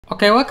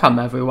Okay, welcome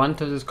everyone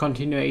to this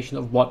continuation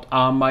of what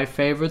are my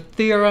favorite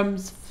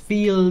theorems,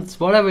 fields,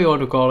 whatever you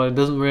want to call it,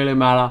 doesn't really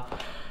matter.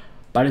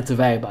 But it's a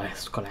very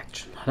biased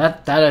collection.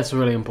 That is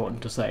really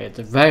important to say. It's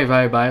a very,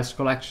 very biased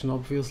collection,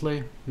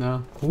 obviously.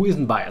 No, who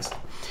isn't biased?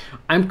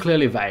 I'm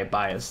clearly very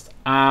biased.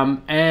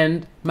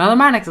 And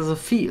mathematics as a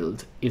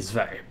field is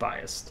very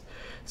biased.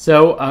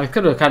 So it's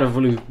kind of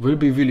will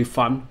be really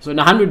fun. So in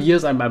 100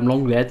 years, I'm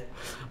long dead.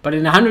 But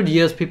in 100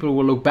 years, people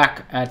will look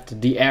back at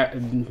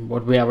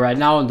what we are right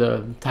now, in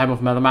the time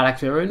of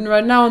mathematics we're in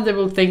right now, and they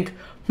will think,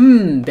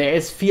 there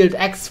is field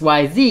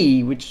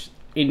XYZ, which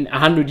in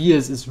 100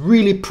 years is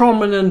really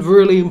prominent,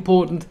 really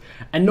important,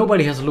 and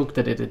nobody has looked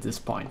at it at this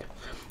point.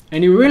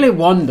 And you really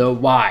wonder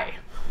why.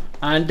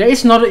 And there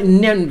is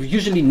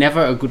usually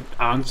never a good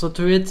answer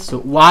to it. So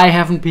why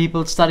haven't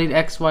people studied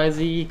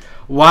XYZ?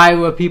 Why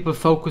were people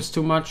focused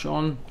too much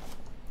on?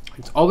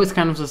 It's always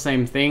kind of the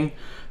same thing.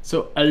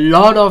 So a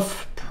lot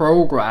of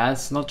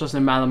progress, not just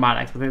in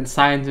mathematics, but in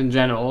science in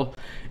general,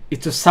 is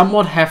to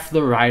somewhat have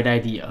the right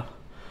idea.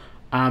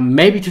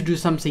 Maybe to do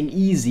something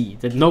easy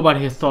that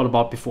nobody has thought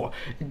about before.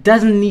 It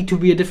doesn't need to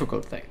be a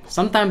difficult thing.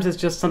 Sometimes it's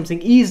just something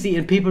easy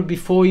and people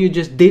before you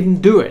just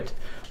didn't do it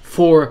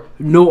for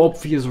no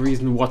obvious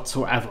reason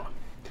whatsoever.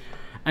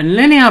 And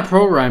linear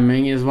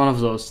programming is one of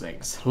those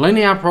things.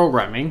 Linear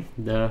programming,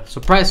 the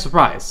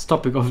surprise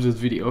topic of this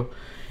video,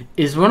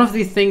 is one of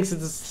these things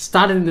that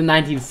started in the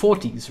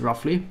 1940s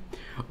roughly,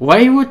 where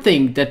you would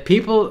think that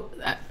people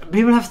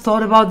have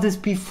thought about this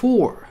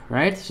before,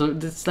 right? So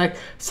it's like,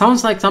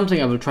 sounds like something,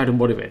 I will try to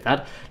motivate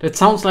that. That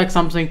sounds like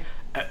something,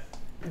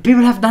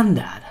 people have done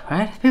that,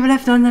 right? People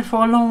have done that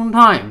for a long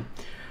time.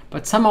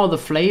 But somehow the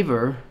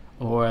flavor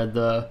or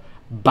the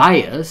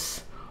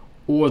bias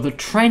or the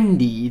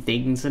trendy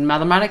things in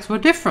mathematics were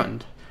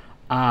different.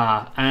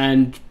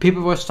 And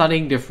people were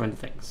studying different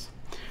things.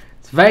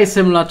 It's very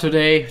similar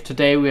today.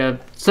 Today we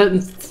have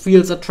certain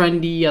fields are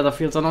trendy, other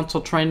fields are not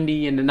so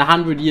trendy, and in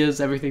 100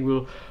 years everything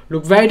will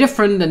look very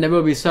different, and there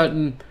will be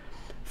certain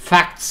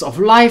facts of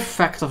life,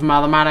 facts of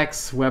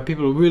mathematics, where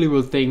people really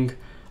will think,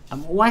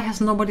 why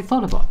has nobody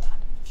thought about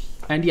that?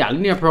 And yeah,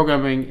 linear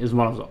programming is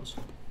one of those.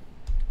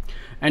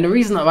 And the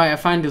reason why I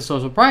find this so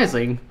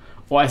surprising,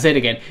 or I say it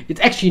again, it's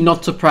actually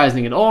not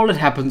surprising at all, it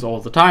happens all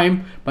the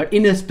time, but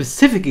in a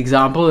specific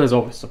example, it's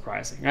always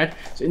surprising, right?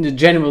 So in the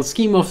general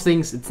scheme of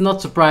things, it's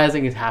not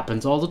surprising, it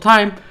happens all the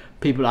time.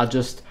 People are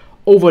just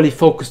overly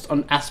focused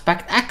on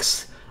aspect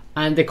X,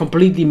 and they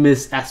completely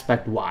miss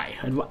aspect Y.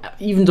 And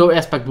even though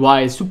aspect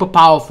Y is super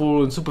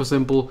powerful and super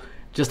simple,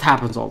 it just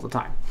happens all the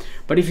time.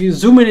 But if you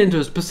zoom in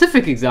into a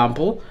specific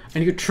example,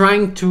 and you're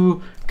trying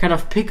to kind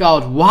of pick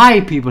out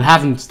why people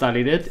haven't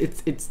studied it,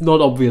 it's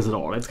not obvious at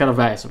all. It's kind of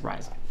very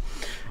surprising.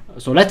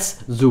 So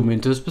let's zoom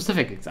into a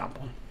specific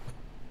example.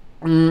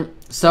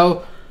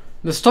 So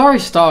the story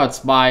starts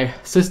by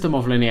system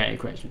of linear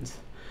equations.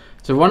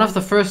 So one of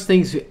the first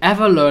things you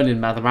ever learn in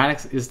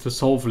mathematics is to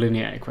solve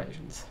linear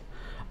equations.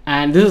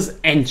 And this is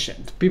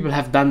ancient. People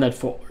have done that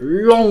for a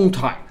long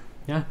time.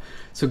 Yeah.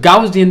 So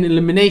Gaussian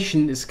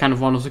elimination is kind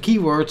of one of the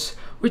keywords,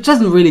 which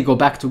doesn't really go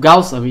back to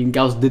Gauss. I mean,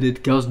 Gauss did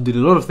it. Gauss did a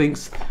lot of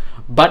things,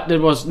 but it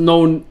was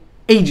known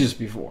ages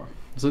before.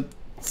 So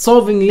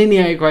solving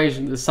linear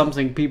equations is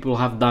something people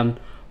have done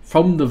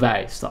from the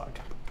very start.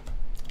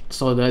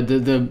 So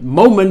the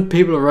moment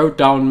people wrote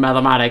down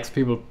mathematics,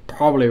 people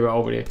probably were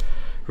already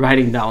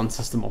writing down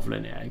system of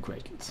linear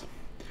equations.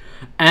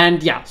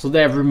 And yeah, so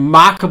they're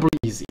remarkably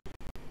easy.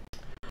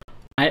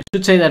 I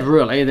should say that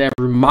really, they're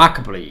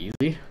remarkably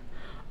easy.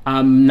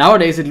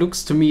 Nowadays it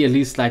looks to me at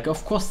least like,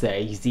 of course they're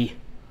easy.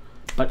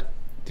 But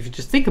if you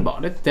just think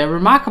about it, they're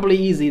remarkably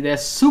easy, they're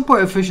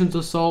super efficient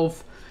to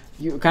solve.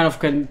 You kind of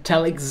can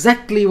tell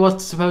exactly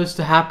what's supposed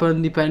to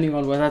happen depending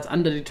on whether that's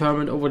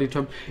underdetermined,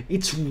 overdetermined.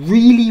 It's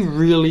really,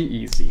 really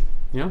easy.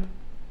 Yeah.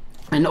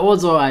 And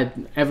also,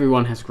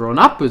 everyone has grown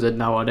up with it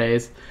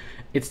nowadays.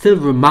 It's still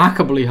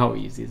remarkably how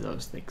easy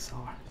those things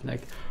are.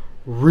 Like,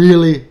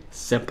 really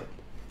simple.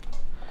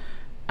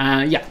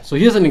 Yeah, so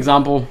here's an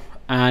example,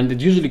 and it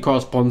usually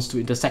corresponds to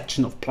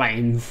intersection of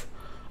planes.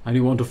 And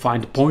you want to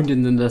find the point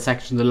in the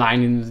intersection, the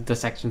line in the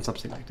intersection,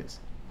 something like this.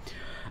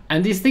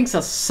 And these things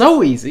are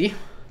so easy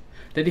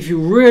that if you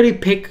really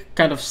pick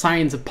kind of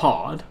science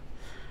apart,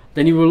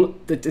 then you will,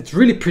 it's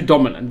really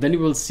predominant. Then you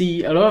will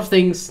see a lot of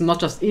things, not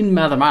just in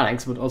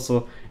mathematics, but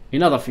also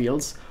in other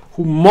fields,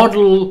 who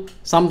model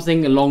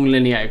something along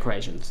linear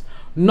equations.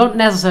 Not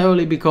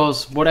necessarily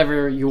because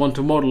whatever you want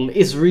to model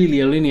is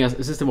really a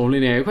system of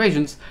linear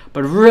equations,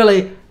 but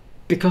really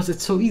because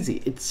it's so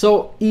easy. It's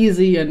so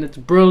easy and it's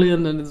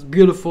brilliant and it's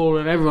beautiful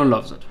and everyone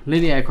loves it.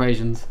 Linear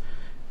equations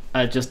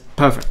are just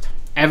perfect.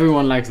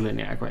 Everyone likes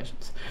linear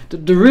equations.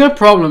 The real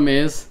problem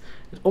is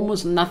that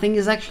almost nothing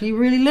is actually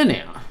really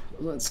linear.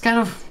 It's kind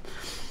of,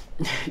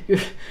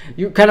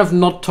 you're kind of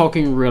not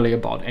talking really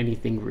about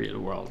anything real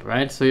world,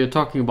 right? So you're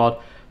talking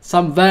about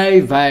some very,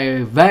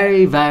 very,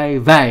 very, very,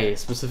 very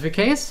specific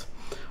case.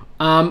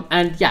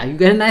 And yeah, you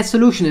get a nice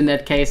solution in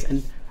that case.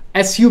 And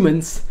as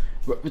humans,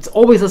 It's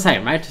always the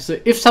same, right? So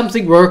if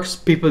something works,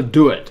 people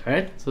do it,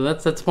 right? So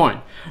that's the point.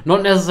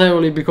 Not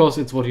necessarily because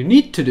it's what you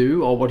need to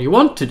do or what you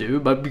want to do,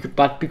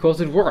 but because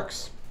it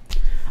works.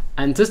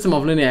 And system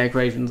of linear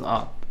equations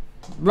are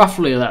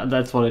roughly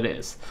that's what it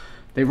is.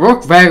 They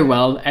work very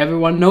well.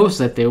 Everyone knows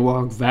that they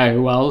work very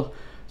well.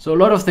 So a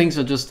lot of things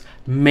are just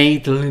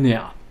made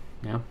linear.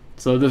 Yeah.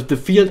 So the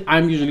field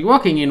I'm usually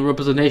working in,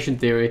 representation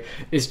theory,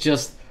 is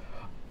just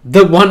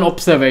the one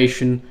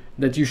observation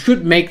that you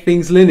should make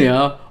things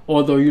linear,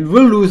 although you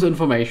will lose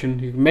information.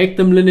 You can make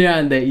them linear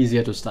and they're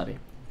easier to study.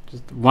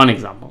 Just one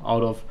example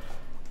out of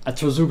a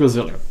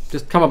gazillion.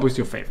 Just come up with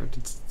your favorite.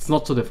 It's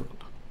not so difficult.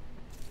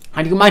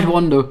 And you might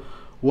wonder,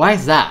 why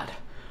is that?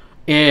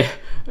 If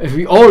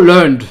we all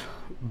learned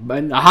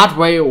in a hard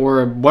way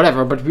or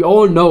whatever, but we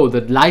all know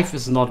that life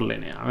is not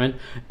linear, right?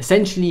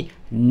 Essentially,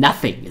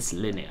 nothing is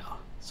linear.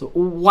 So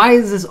why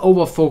is this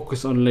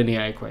over-focus on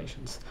linear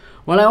equations?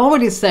 Well, I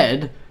already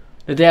said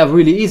that they are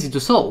really easy to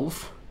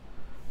solve,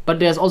 but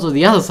there's also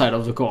the other side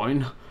of the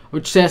coin,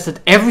 which says that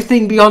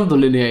everything beyond the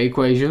linear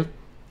equation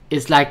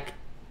is like,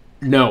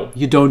 no,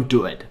 you don't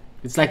do it.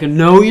 It's like a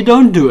no, you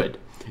don't do it.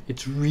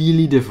 It's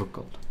really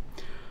difficult.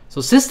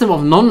 So system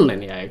of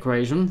nonlinear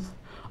equations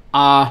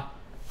are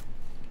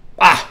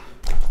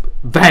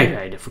very,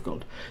 very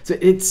difficult. So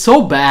it's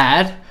so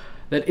bad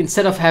that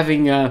instead of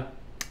having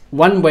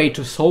one way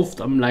to solve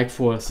them, like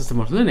for a system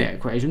of linear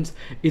equations,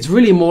 it's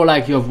really more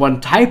like you have one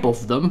type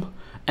of them,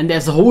 and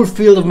there's a whole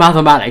field of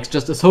mathematics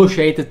just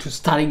associated to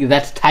studying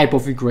that type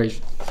of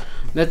equation.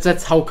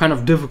 That's how kind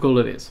of difficult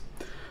it is.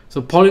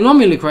 So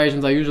polynomial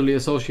equations are usually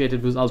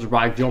associated with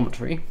algebraic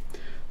geometry.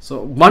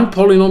 So one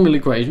polynomial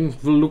equation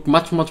will look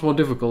much, much more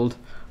difficult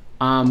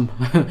than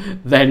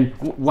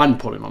one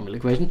polynomial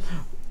equation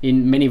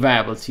in many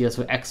variables here.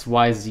 So x,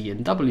 y, z,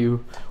 and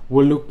w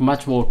will look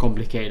much more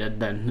complicated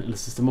than the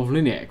system of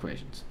linear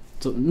equations.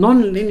 So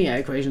non-linear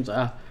equations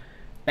are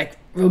like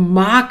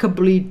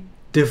remarkably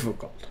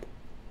difficult.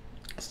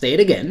 Say it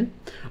again.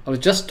 I was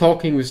just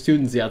talking with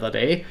students the other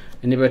day,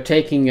 and they were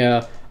taking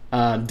a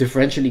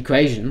differential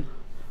equation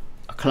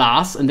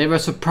class, and they were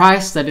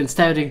surprised that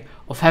instead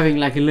of having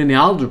like a linear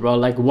algebra,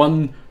 like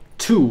one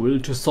tool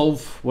to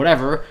solve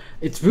whatever,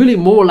 it's really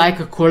more like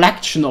a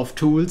collection of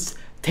tools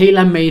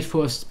tailor-made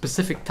for a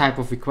specific type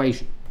of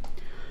equation.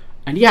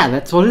 And yeah,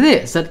 that's what it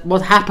is. That's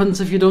what happens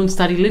if you don't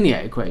study linear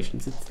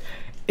equations.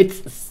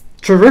 It's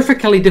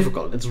terrifically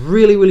difficult. It's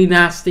really, really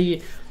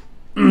nasty.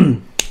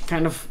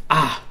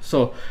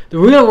 So the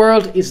real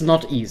world is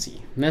not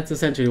easy. And that's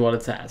essentially what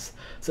it says.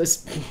 So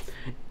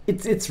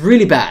it's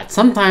really bad.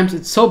 Sometimes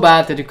it's so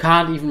bad that you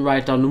can't even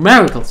write down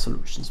numerical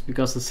solutions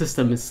because the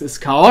system is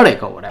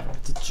chaotic or whatever.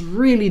 It's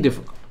really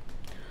difficult.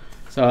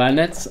 So, and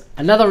that's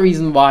another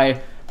reason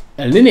why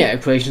linear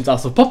equations are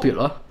so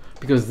popular,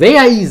 because they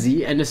are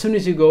easy, and as soon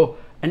as you go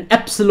an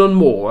epsilon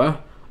more,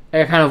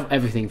 kind of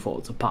everything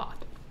falls apart.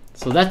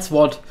 So that's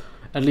what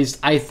at least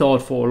I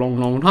thought for a long,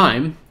 long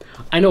time.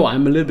 I know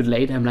I'm a little bit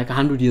late. I'm like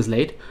 100 years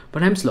late,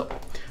 but I'm slow.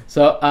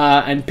 So,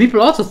 and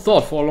people also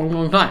thought for a long,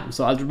 long time.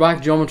 So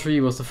algebraic geometry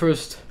was the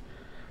first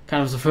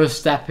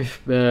step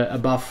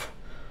above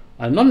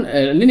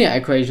non-linear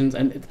equations,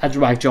 and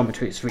algebraic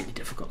geometry is really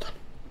difficult.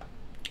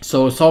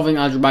 So solving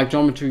algebraic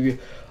geometry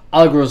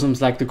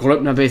algorithms like the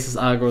Gröbner basis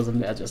algorithm,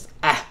 they're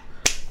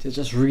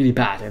just really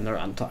bad in their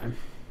runtime.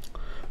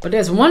 But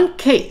there's one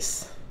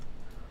case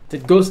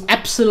that goes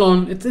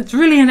epsilon. It's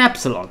really an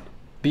epsilon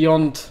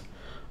beyond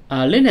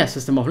a linear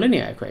system of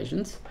linear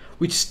equations,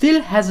 which still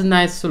has a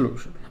nice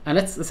solution. And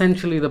that's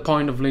essentially the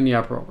point of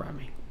linear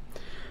programming.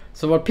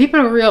 So what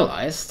people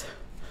realized,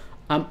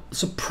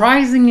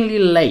 surprisingly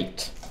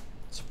late,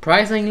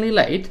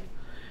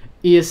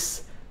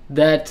 is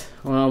that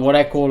what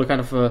I call a kind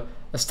of a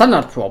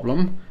standard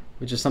problem,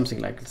 which is something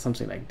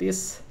like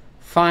this.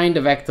 Find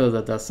a vector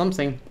that does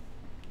something.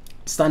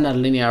 Standard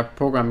linear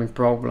programming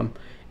problem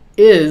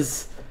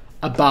is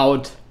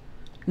about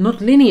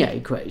not linear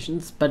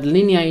equations, but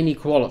linear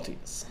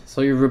inequalities. So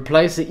you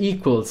replace the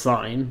equal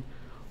sign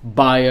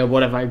by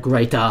whatever, a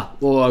greater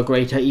or a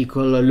greater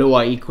equal, a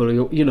lower equal,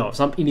 you know,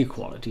 some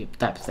inequality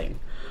type thing.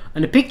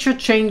 And the picture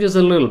changes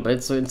a little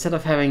bit. So instead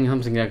of having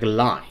something like a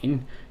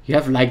line, you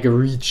have like a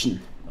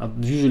region,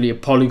 usually a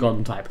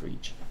polygon type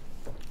region.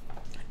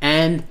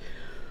 And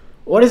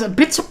what is a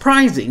bit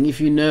surprising,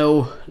 if you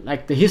know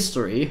like the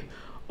history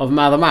of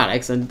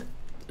mathematics and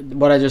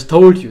what I just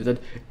told you, that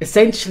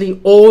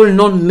essentially all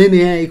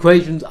non-linear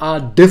equations are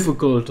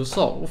difficult to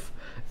solve,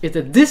 is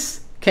that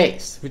this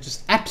case, which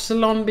is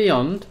epsilon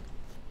beyond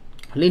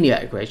linear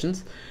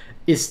equations,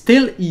 is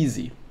still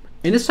easy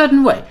in a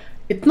certain way.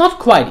 It's not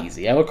quite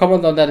easy. I will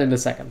comment on that in a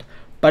second,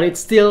 but it's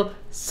still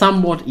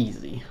somewhat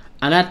easy.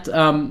 And that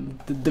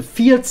the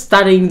field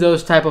studying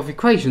those type of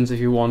equations, if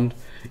you want,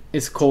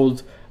 is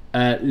called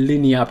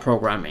linear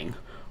programming,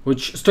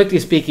 which strictly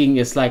speaking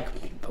is like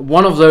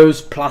one of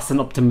those plus an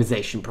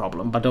optimization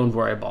problem, but don't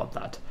worry about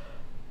that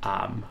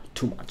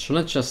too much.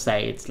 Let's just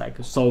say it's like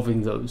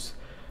solving those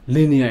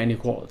linear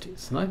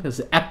inequalities. Right? There's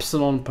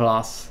epsilon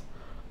plus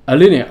a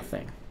linear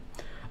thing.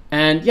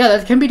 And yeah,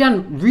 that can be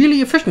done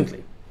really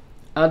efficiently.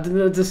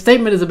 The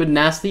statement is a bit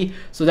nasty.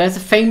 So there's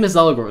a famous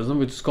algorithm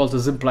which is called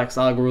the Simplex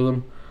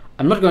Algorithm.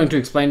 I'm not going to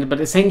explain it, but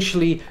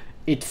essentially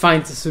it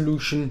finds a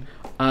solution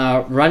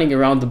running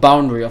around the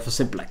boundary of a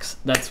simplex.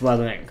 That's where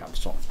the name comes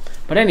from.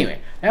 But anyway,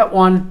 that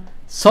one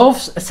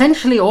solves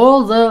essentially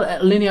all the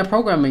linear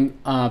programming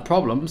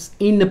problems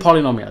in the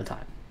polynomial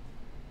time.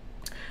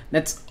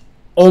 That's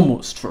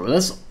almost true.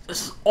 This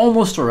is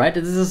almost true, right?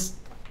 This is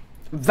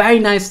a very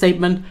nice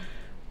statement.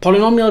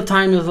 Polynomial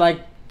time is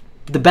like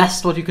the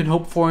best what you can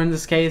hope for in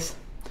this case.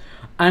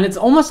 And it's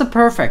almost a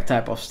perfect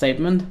type of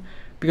statement,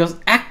 because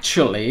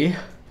actually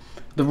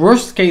the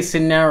worst case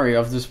scenario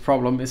of this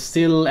problem is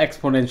still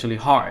exponentially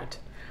hard.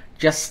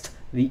 Just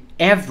the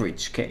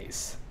average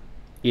case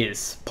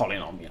is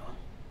polynomial.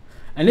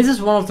 And this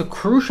is one of the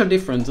crucial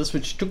differences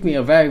which took me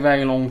a very,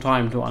 very long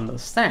time to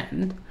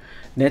understand,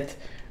 that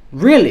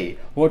really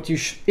what you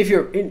if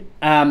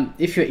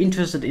you're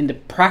interested in the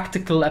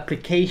practical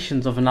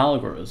applications of an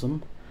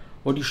algorithm,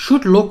 what you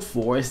should look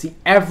for is the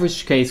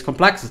average case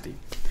complexity.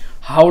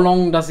 How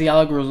long does the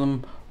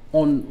algorithm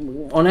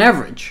on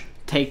average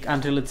take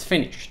until it's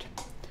finished?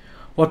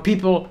 What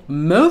people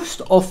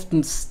most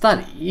often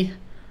study,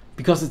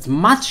 because it's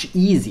much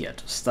easier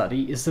to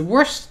study, is the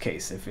worst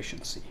case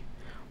efficiency.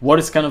 What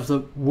is kind of the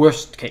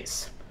worst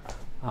case?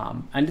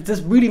 And it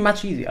is really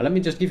much easier. Let me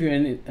just give you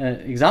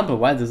an example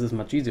why this is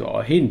much easier,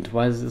 or a hint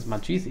why this is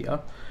much easier.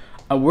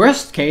 A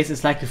worst case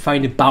is like to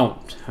find a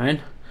bound,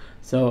 right?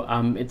 So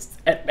it's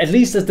at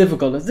least as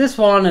difficult as this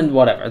one, and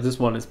whatever, this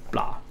one is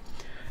blah.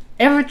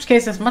 Average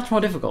case is much more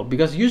difficult,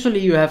 because usually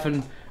you have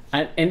an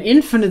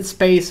infinite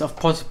space of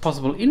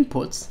possible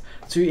inputs,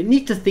 so you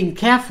need to think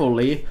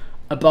carefully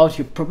about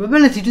your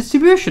probability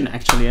distribution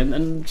actually,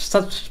 and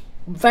such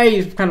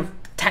very kind of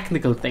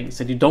technical things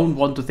that you don't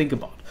want to think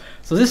about.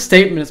 So this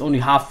statement is only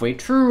halfway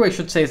true. I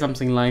should say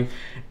something like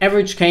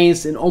average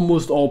case in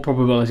almost all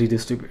probability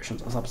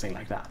distributions, or something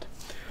like that.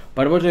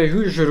 But what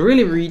you should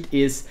really read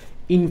is,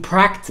 in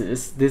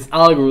practice, this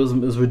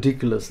algorithm is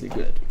ridiculously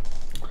good.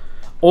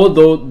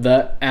 Although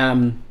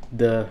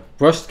the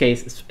worst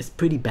case is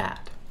pretty bad.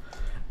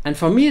 And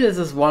for me, this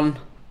is one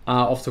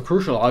of the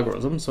crucial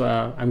algorithms. So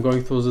I'm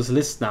going through this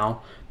list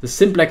now. The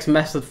simplex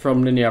method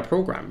from linear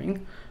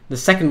programming. The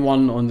second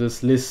one on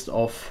this list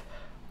of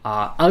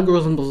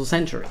algorithms of the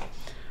century.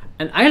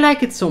 And I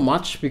like it so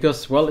much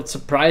because, well, it's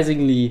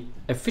surprisingly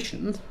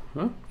efficient.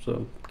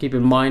 So keep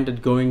in mind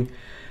that going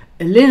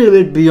a little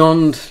bit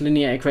beyond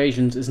linear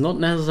equations is not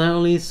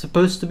necessarily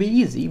supposed to be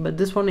easy, but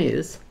this one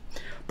is.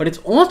 But it's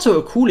also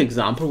a cool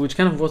example, which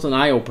kind of was an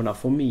eye-opener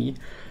for me,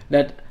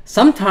 that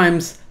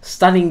sometimes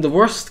studying the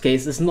worst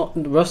case is not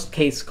the worst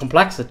case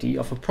complexity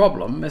of a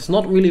problem. It's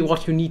not really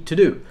what you need to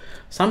do.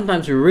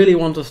 Sometimes you really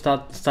want to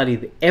study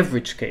the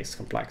average case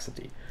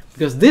complexity,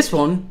 because this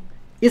one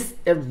is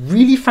a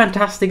really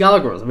fantastic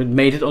algorithm. It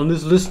made it on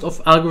this list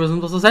of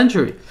algorithms of the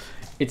century.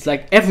 It's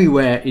like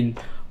everywhere in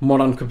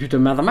modern computer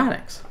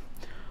mathematics.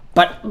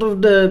 But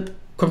the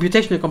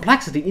computational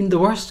complexity in the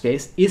worst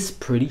case is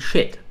pretty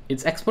shit.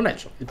 It's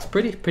exponential. It's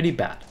pretty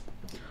bad.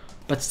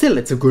 But still,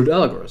 it's a good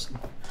algorithm.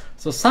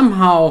 So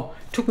somehow,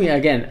 it took me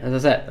again,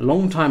 as I said, a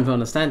long time to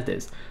understand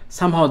this.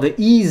 Somehow the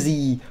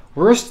easy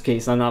worst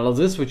case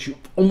analysis, which you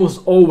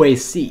almost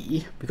always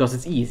see because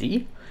it's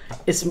easy,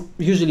 is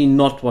usually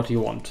not what you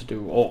want to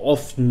do, or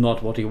often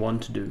not what you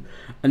want to do.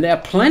 And there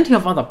are plenty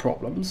of other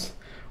problems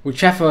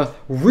which have a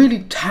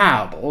really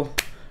terrible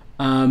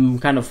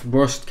kind of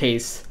worst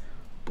case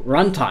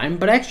runtime,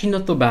 but actually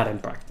not so bad in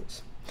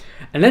practice.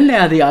 And then there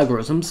are the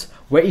algorithms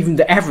where even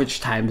the average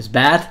time is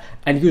bad,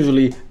 and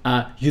usually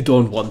you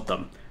don't want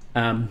them.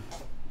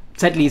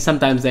 Sadly,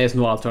 sometimes there is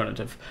no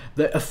alternative.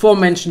 The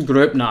aforementioned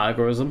Gröbner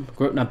algorithm,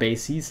 Gröbner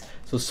bases,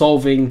 so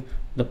solving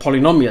the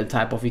polynomial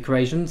type of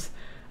equations,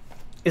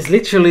 is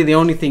literally the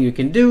only thing you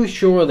can do.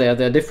 Sure, there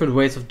are different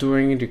ways of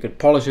doing it. You could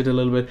polish it a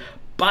little bit,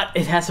 but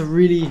it has a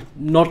really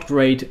not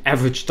great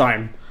average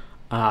time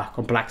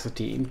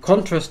complexity, in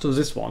contrast to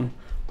this one,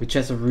 which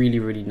has a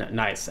really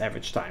nice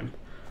average time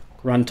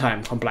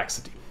runtime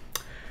complexity.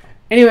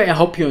 Anyway, I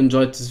hope you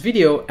enjoyed this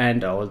video,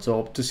 and I also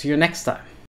hope to see you next time.